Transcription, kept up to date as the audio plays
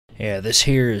Yeah, this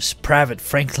here is Private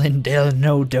Franklin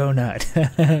Delano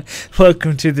Donut.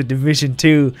 Welcome to the Division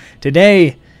 2.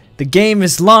 Today, the game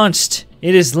is launched.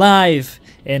 It is live.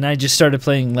 And I just started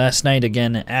playing last night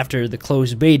again after the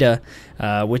closed beta,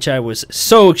 which I was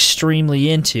so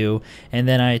extremely into. And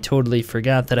then I totally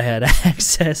forgot that I had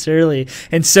access early.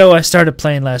 And so I started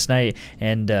playing last night.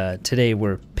 And today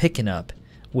we're picking up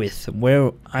with where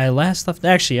I last left.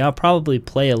 Actually, I'll probably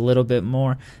play a little bit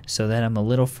more so that I'm a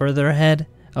little further ahead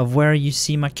of where you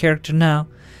see my character now.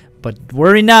 But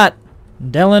worry not,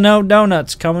 Delano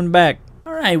Donut's coming back.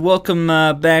 Alright, welcome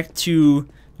back to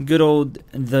good old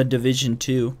the Division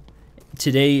 2.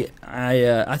 Today,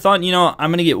 I thought, you know,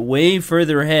 I'm gonna get way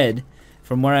further ahead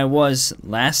from where I was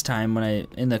last time when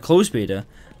in the closed beta.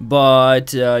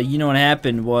 But you know what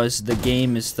happened was the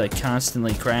game is like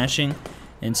constantly crashing,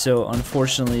 and so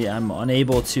unfortunately I'm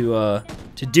unable to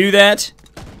do that.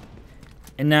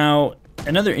 And now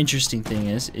another interesting thing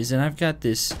is that I got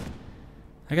this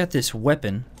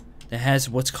weapon that has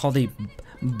what's called a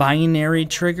binary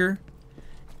trigger,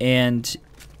 and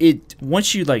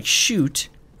once you like shoot,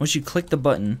 once you click the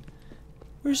button,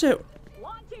 where's that?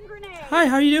 Hi,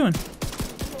 how you doing?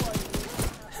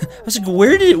 I was like,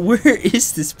 where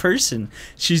is this person?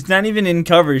 She's not even in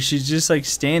cover. She's just like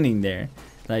standing there,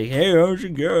 like, hey, how's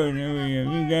it going?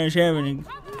 You guys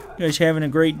having a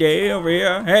great day over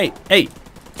here? Hey.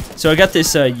 So I got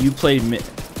this mission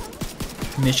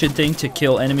thing to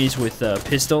kill enemies with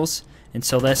pistols, and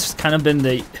so that's kind of been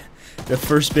the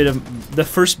first bit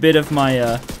of my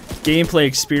gameplay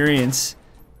experience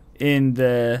in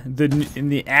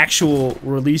the actual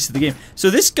release of the game.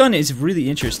 So this gun is really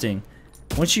interesting.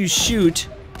 Once you shoot,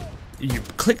 you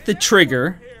click the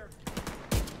trigger,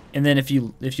 and then if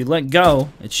you let go,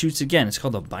 it shoots again. It's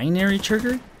called a binary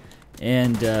trigger.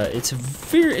 And it's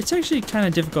actually kind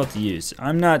of difficult to use.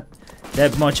 I'm not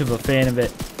that much of a fan of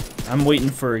it. I'm waiting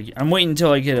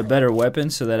until I get a better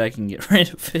weapon so that I can get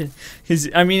rid of it. Cause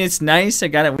I mean, it's nice. I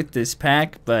got it with this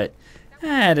pack, but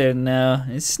I don't know.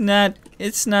 It's not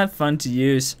fun to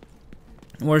use.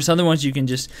 Whereas other ones you can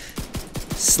just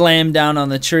slam down on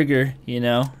the trigger, you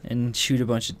know, and shoot a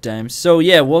bunch of times. So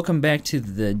yeah, welcome back to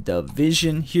the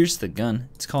Division. Here's the gun.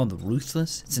 It's called the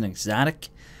Ruthless. It's an exotic.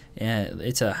 Yeah,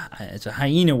 it's a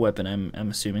hyena weapon, I'm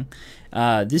assuming.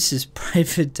 This is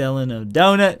Private Delano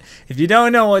Donut. If you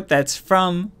don't know what that's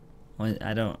from, well,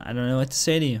 I don't know what to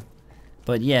say to you.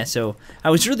 But yeah, so I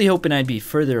was really hoping I'd be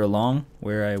further along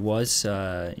where I was,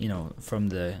 you know, from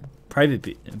the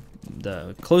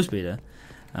closed beta.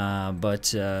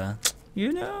 But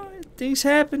you know, things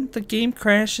happen. The game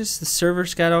crashes. The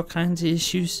server's got all kinds of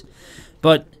issues.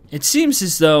 But it seems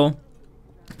as though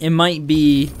it might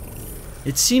be.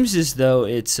 It seems as though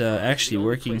it's actually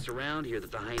working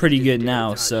pretty good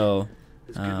now, so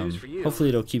hopefully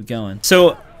it'll keep going.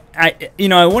 So I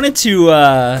wanted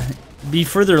to be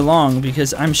further along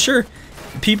because I'm sure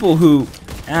people who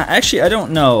actually I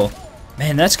don't know.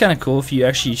 Man, that's kind of cool if you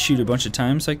actually shoot a bunch of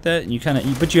times like that,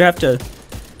 and but you have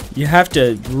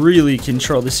to really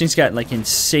control. This thing's got like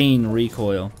insane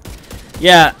recoil.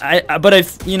 Yeah,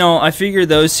 I figure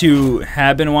those who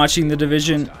have been watching The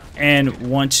Division and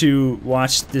want to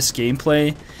watch this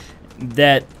gameplay,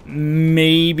 that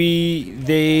maybe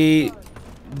they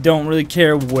don't really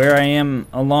care where I am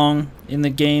along in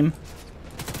the game,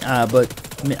 but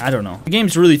I don't know. The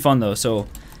game's really fun though, so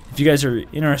if you guys are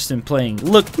interested in playing,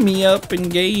 look me up in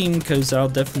game, because I'll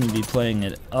definitely be playing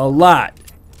it a lot.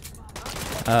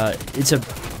 It's a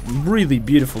really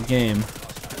beautiful game.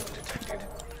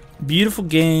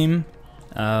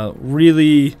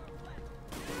 Really,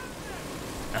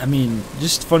 I mean,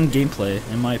 just fun gameplay,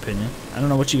 in my opinion. I don't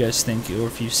know what you guys think, or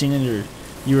if you've seen it, or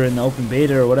you were in the open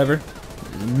beta, or whatever.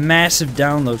 Massive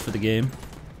download for the game.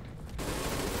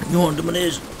 You want to do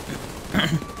this?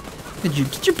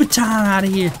 Get your baton out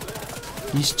of here.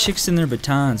 These chicks and their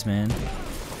batons, man.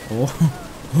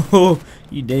 Oh,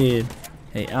 you dead.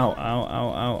 Hey,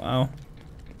 ow.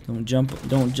 Don't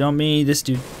jump me, this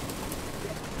dude.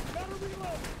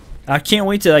 I can't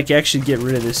wait to like actually get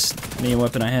rid of this main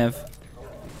weapon I have.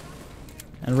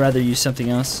 I'd rather use something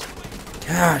else.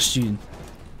 Gosh, dude.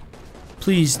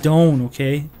 Please don't,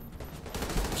 okay?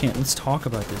 Let's talk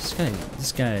about this.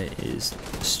 This guy is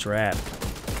strapped.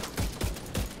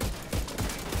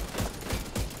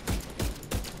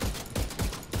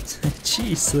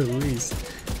 Jeez Louise.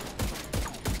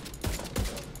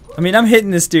 I mean, I'm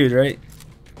hitting this dude, right?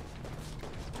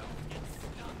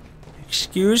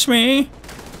 Excuse me?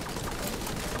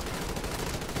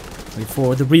 Wait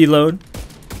for the reload.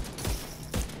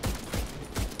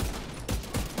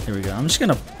 There we go. I'm just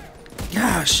gonna...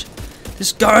 Gosh!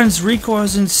 This gun's recoil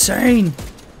is insane!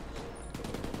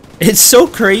 It's so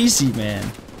crazy, man.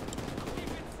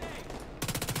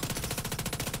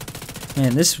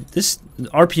 Man, this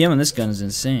RPM on this gun is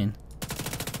insane.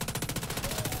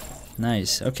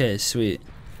 Nice. Okay, sweet.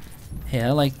 Hey,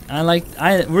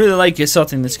 I really like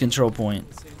assaulting this control point.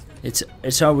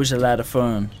 It's always a lot of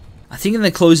fun. I think in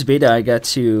the closed beta I got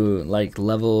to like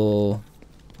level,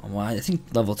 well, I think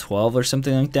level 12 or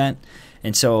something like that,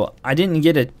 and so I didn't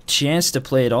get a chance to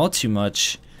play it all too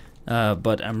much,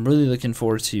 but I'm really looking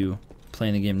forward to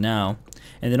playing the game now.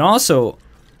 And then also,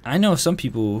 I know some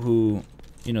people who,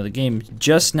 you know, the game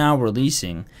just now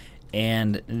releasing,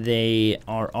 and they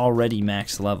are already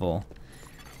max level,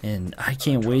 and I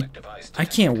can't wait. I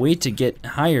can't wait to get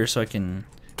higher so I can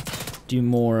do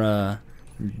more.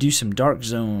 Do some dark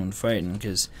zone fighting,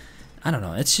 because I don't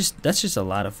know, that's just a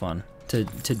lot of fun to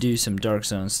do some dark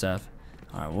zone stuff.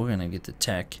 Alright, we're gonna get the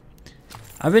tech.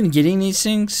 I've been getting these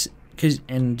things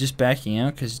and just backing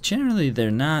out because generally they're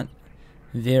not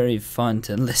very fun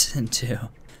to listen to.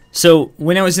 So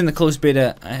when I was in the closed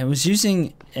beta, I was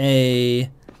using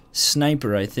a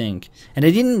sniper, I think, and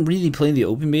I didn't really play the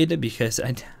open beta because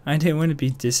I didn't want to be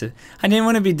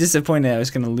disappointed I was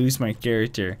going to lose my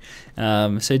character, so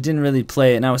I didn't really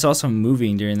play it, and I was also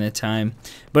moving during that time.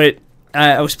 But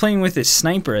I was playing with a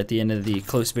sniper at the end of the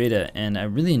closed beta, and I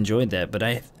really enjoyed that. But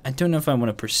I don't know if I want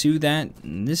to pursue that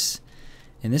in this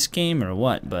game or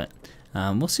what. But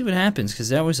we'll see what happens, because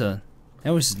that was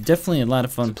definitely a lot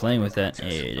of fun playing with that.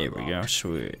 Hey, there we go,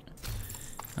 sweet.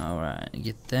 Alright,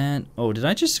 get that. Oh, did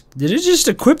it just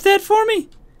equip that for me?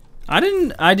 I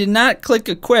did not click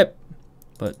equip,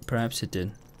 but perhaps it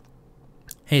did.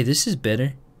 Hey, this is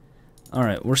better.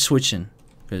 Alright, we're switching,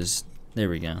 because there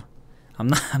we go. I'm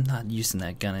not using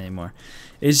that gun anymore.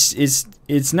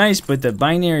 It's nice, but the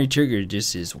binary trigger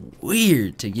just is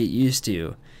weird to get used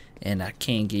to, and I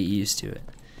can't get used to it.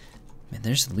 Man,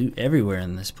 there's loot everywhere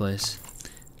in this place.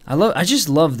 I just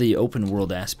love the open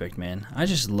world aspect, man. I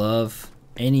just love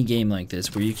any game like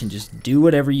this where you can just do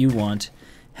whatever you want,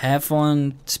 have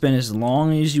fun, spend as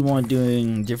long as you want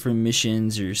doing different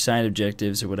missions or side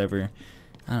objectives or whatever.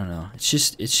 I don't know, it's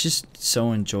just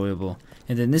so enjoyable.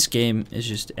 And then this game is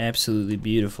just absolutely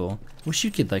beautiful. Wish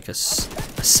you could like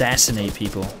assassinate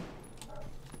people.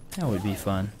 That would be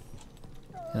fun.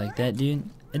 You like that, dude?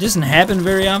 It doesn't happen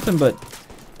very often, but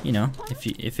you know,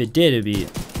 if it did, it'd be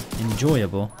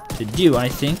enjoyable to do, I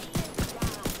think.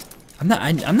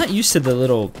 I'm not used to the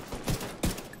little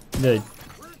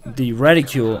the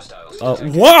reticule.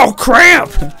 Whoa,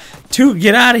 crap! Dude,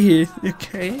 get out of here.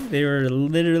 Okay, they were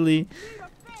literally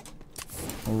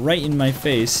right in my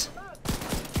face.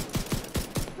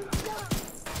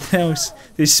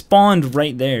 They spawned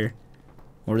right there,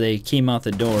 or they came out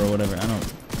the door or whatever. I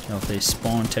don't know if they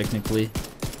spawned technically.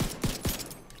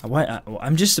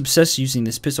 I'm just obsessed using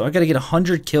this pistol. I gotta get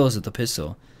 100 kills with the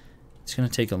pistol. It's gonna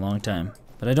take a long time.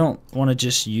 But I don't want to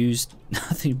just use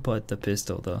nothing but the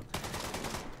pistol, though.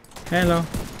 Hello.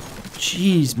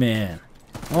 Jeez, man.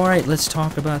 Alright, let's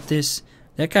talk about this.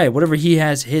 That guy, whatever he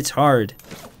has, hits hard.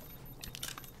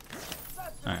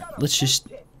 Alright, let's just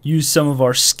use some of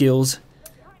our skills.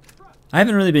 I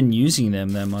haven't really been using them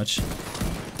that much.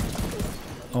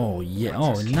 Oh, yeah.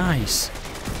 Oh, nice.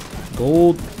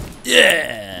 Gold.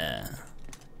 Yeah.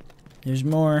 There's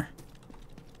more.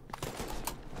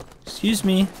 Excuse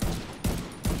me.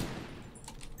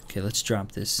 Okay, let's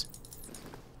drop this.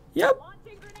 Yep.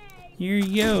 Here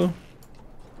you go.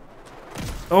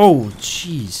 Oh,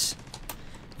 jeez.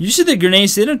 Usually the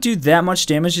grenades, they don't do that much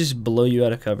damage, just blow you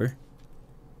out of cover.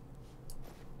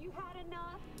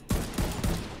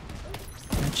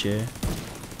 Gotcha.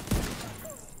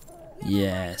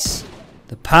 Yes.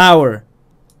 The power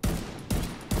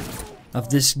of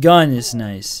this gun is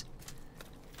nice.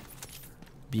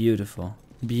 Beautiful.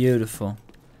 Beautiful.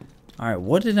 Alright,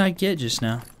 what did I get just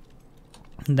now?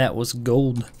 That was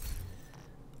gold.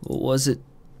 What was it?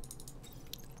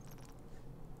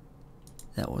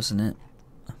 That wasn't it.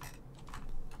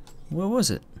 What was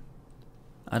it?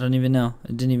 I don't even know. I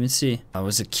didn't even see. It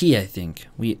was a key, I think.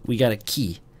 We got a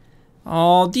key.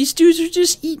 Oh, these dudes are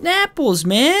just eating apples,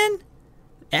 man.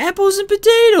 Apples and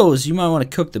potatoes. You might want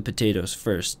to cook the potatoes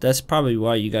first. That's probably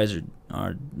why you guys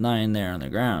are lying there on the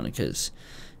ground, because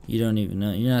you don't even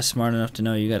know. You're not smart enough to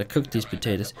know you got to cook these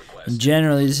potatoes. And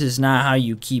generally, this is not how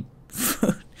you keep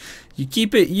food. You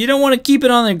keep it. You don't want to keep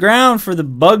it on the ground for the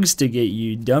bugs to get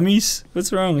you, dummies.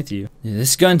 What's wrong with you? Yeah,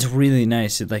 this gun's really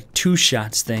nice. It like two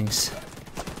shots things.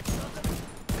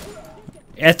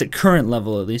 At the current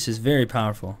level, at least, is very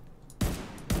powerful.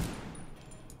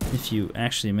 If you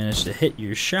actually manage to hit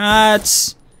your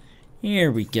shots.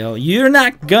 Here we go. You're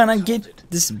not gonna get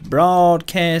this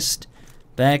broadcast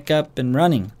back up and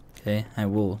running, Okay, I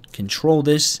will control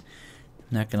this.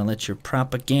 I'm not gonna let your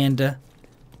propaganda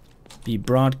be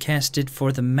broadcasted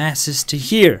for the masses to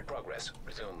hear. Progress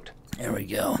resumed. There we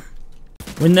go.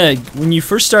 When you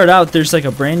first start out, there's like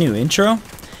a brand new intro,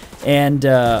 and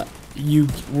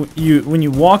when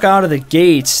you walk out of the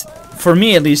gates, for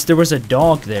me at least, there was a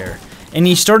dog there, and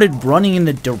he started running in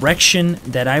the direction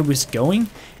that I was going,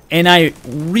 and I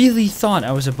really thought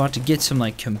I was about to get some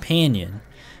like companion,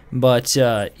 but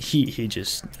he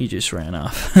just ran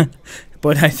off.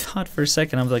 But I thought for a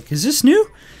second, I was like, is this new?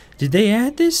 Did they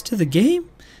add this to the game?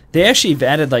 They actually have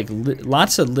added like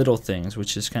lots of little things,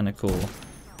 which is kind of cool.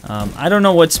 I don't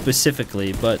know what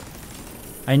specifically, but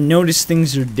I noticed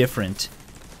things are different,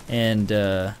 and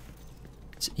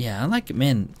yeah, I like it,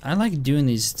 man. I like doing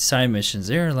these side missions.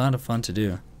 They're a lot of fun to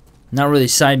do. Not really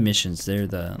side missions. They're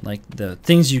the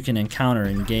things you can encounter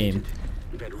in game.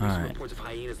 All right.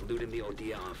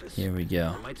 Here we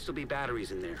go. There might still be batteries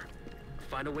in there.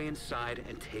 Find a way inside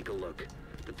and take a look.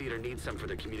 The theater needs some for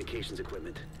their communications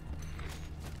equipment.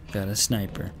 Got a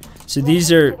sniper. So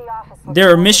these are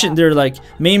they're like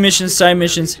main missions, side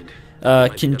missions,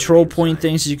 control point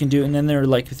things that you can do, and then there are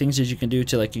like things that you can do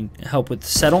to like help with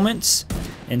settlements,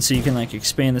 and so you can like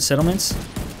expand the settlements.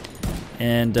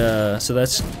 And so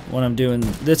that's what I'm doing.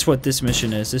 That's what this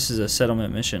mission is. This is a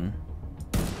settlement mission.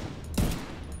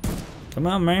 Come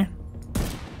on, man.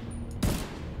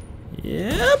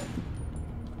 Yep.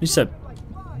 At least I'm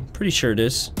pretty sure it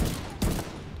is.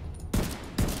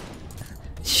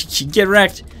 You get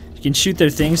wrecked. You can shoot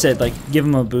their things that like give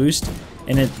them a boost,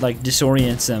 and it like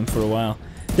disorients them for a while.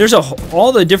 There's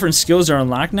all the different skills are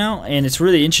unlocked now, and it's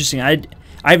really interesting. I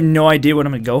have no idea what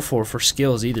I'm gonna go for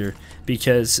skills either,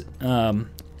 because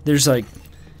there's like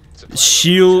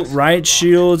riot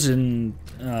shields and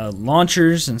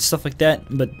launchers and stuff like that,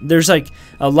 but there's like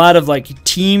a lot of like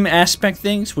team aspect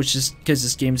things, which is because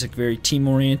this game's like very team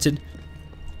oriented,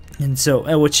 and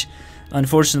so which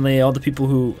unfortunately all the people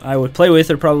who I would play with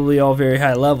are probably all very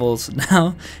high levels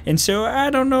now, and so I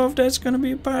don't know if that's gonna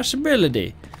be a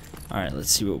possibility. Alright,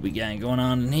 let's see what we got going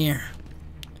on in here.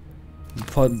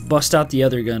 Bust out the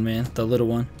other gun, man, the little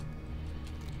one.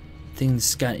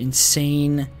 Thing's got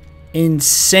insane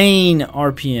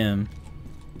RPM.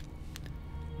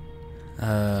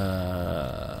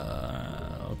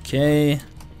 Okay.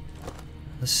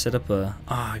 Let's set up a.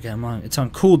 Oh, I got him on. It's on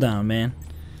cooldown, man.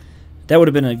 That would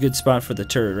have been a good spot for the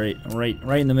turret, right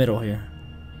in the middle here.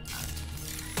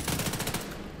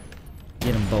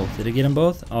 Get them both. Did I get them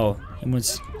both? Oh, he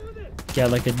was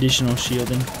got like additional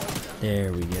shielding.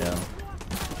 There we go.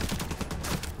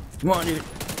 Come on, dude.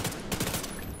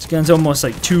 This gun's almost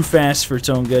like too fast for its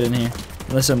own good in here,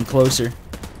 unless I'm closer.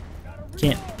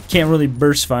 Can't really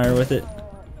burst fire with it.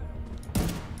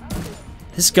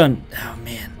 This gun, oh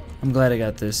man, I'm glad I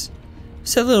got this.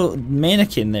 What's that little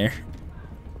mannequin there?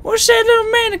 What's that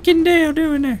little mannequin Dale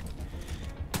doing there?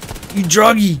 You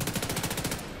druggy.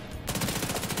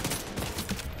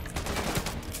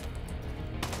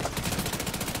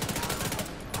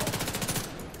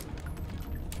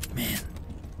 Man,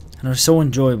 and it was so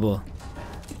enjoyable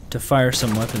to fire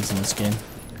some weapons in this game.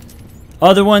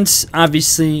 Other ones,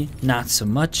 obviously, not so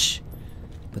much,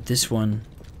 but this one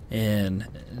and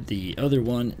the other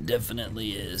one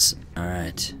definitely is.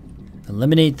 Alright.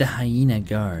 Eliminate the hyena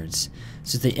guards.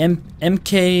 So the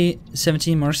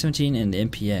MK17, Mark 17, and the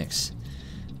MPX.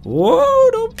 Whoa,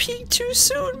 don't peek too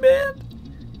soon, man.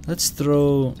 Let's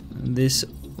throw this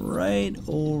right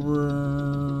over.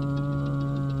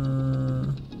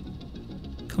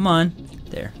 Come on.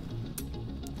 There.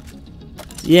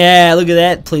 Yeah, look at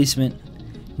that placement.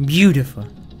 Beautiful.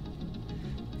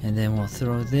 And then we'll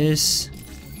throw this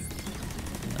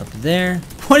up there.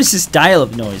 What is this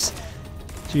dial-up noise?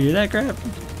 Did you hear that crap?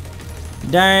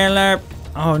 Dial-up.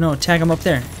 Oh no, tag him up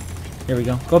there. There we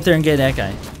go. Go up there and get that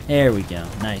guy. There we go.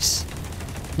 Nice.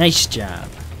 Nice job.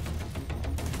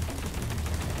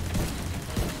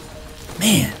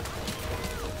 Man.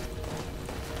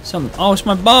 Something. Oh, it's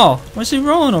my ball. What's he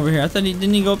rolling over here? I thought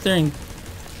didn't he go up there and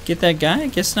get that guy? I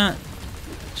guess not.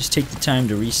 Just take the time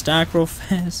to restock real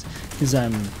fast, cause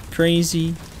I'm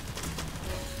crazy.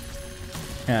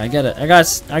 Yeah, I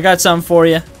got something for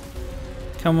you.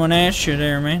 Come on, ask you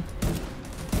there, man.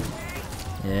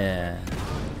 Yeah,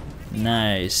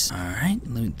 nice. All right,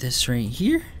 loot this right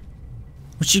here.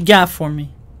 What you got for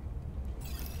me?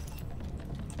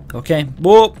 Okay,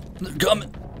 whoop, they're coming.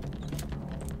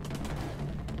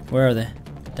 Where are they?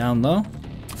 Down low?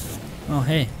 Oh,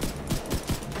 hey.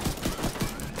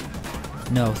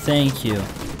 No, thank you.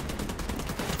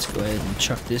 Let's go ahead and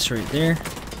chuck this right there.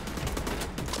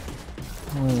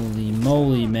 Holy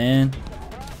moly, man.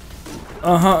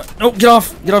 Uh-huh. Oh, get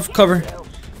off. Get off cover.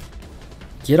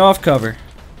 Get off cover.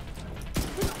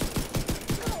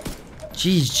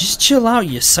 Jeez, just chill out,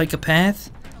 you psychopath.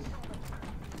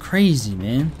 Crazy,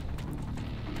 man.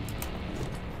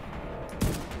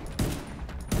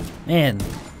 Man,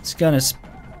 this gun is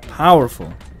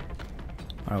powerful.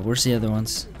 Alright, where's the other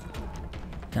ones?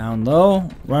 Down low.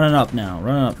 Running up now.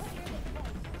 Running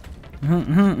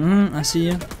up. I see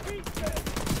you.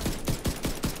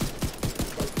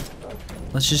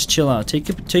 Let's just chill out. Take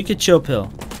a chill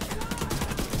pill.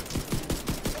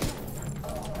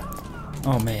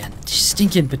 Oh man, these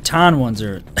stinking baton ones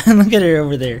are. Look at her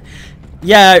over there.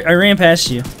 Yeah, I ran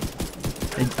past you.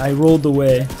 I rolled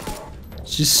away.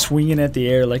 Just swinging at the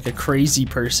air like a crazy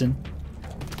person.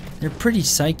 They're pretty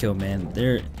psycho, man.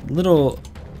 They're little.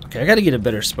 Okay, I gotta get a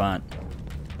better spot.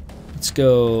 Let's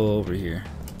go over here.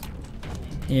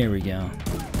 Here we go.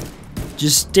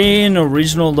 Just stay in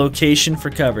original location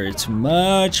for cover. It's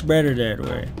much better that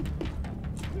way.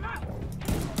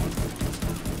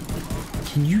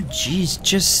 Can you, jeez,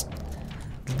 just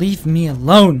leave me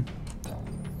alone?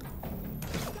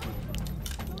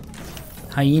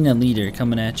 Hyena leader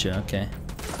coming at you. Okay.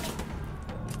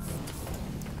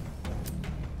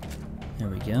 There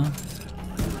we go.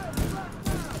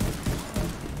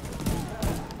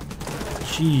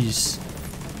 Jeez.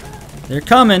 They're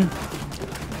coming.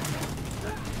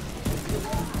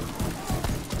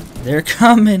 They're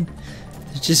coming.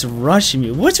 They're just rushing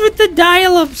me. What's with the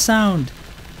dial-up sound?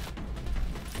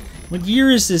 What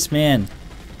year is this, man?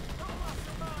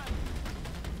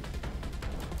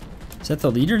 Is that the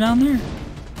leader down there?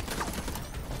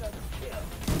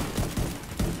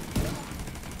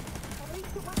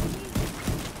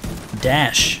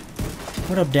 Dash.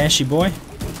 What up, Dashy boy?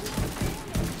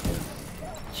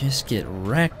 Just get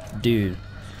wrecked, dude.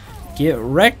 Get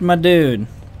wrecked, my dude.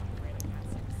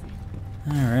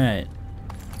 Alright.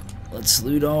 Let's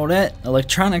loot all that.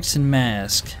 Electronics and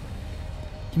mask.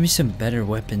 Give me some better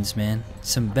weapons, man.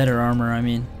 Some better armor, I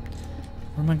mean.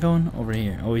 Where am I going? Over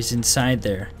here. Oh, he's inside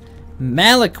there.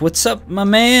 Malik, what's up, my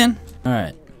man?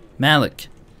 Alright. Malik.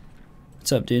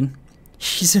 What's up, dude?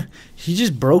 He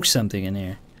just broke something in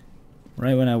here.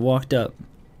 Right when I walked up.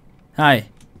 Hi.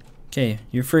 Okay,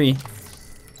 you're free.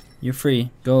 You're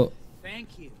free. Go.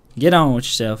 Thank you. Get on with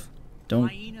yourself.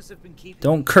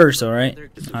 Don't curse, alright?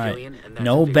 Alright.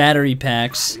 No battery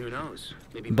packs.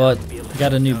 But I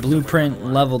got a new blueprint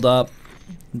leveled up.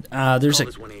 There's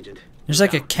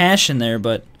like a cache in there,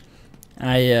 but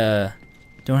I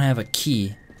don't have a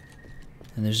key.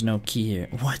 And there's no key here.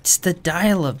 What's the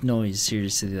dial-up noise?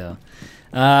 Seriously though.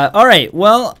 Alright,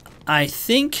 well, I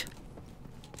think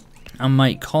I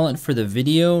might call it for the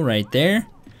video right there.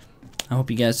 I hope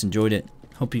you guys enjoyed it.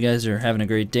 Hope you guys are having a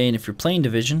great day, and if you're playing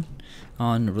Division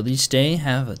on release day,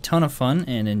 have a ton of fun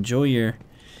and enjoy your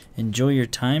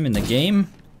time in the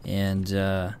game. And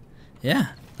yeah,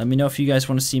 let me know if you guys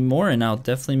want to see more, and I'll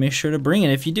definitely make sure to bring it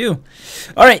if you do.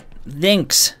 Alright,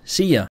 thanks. See ya.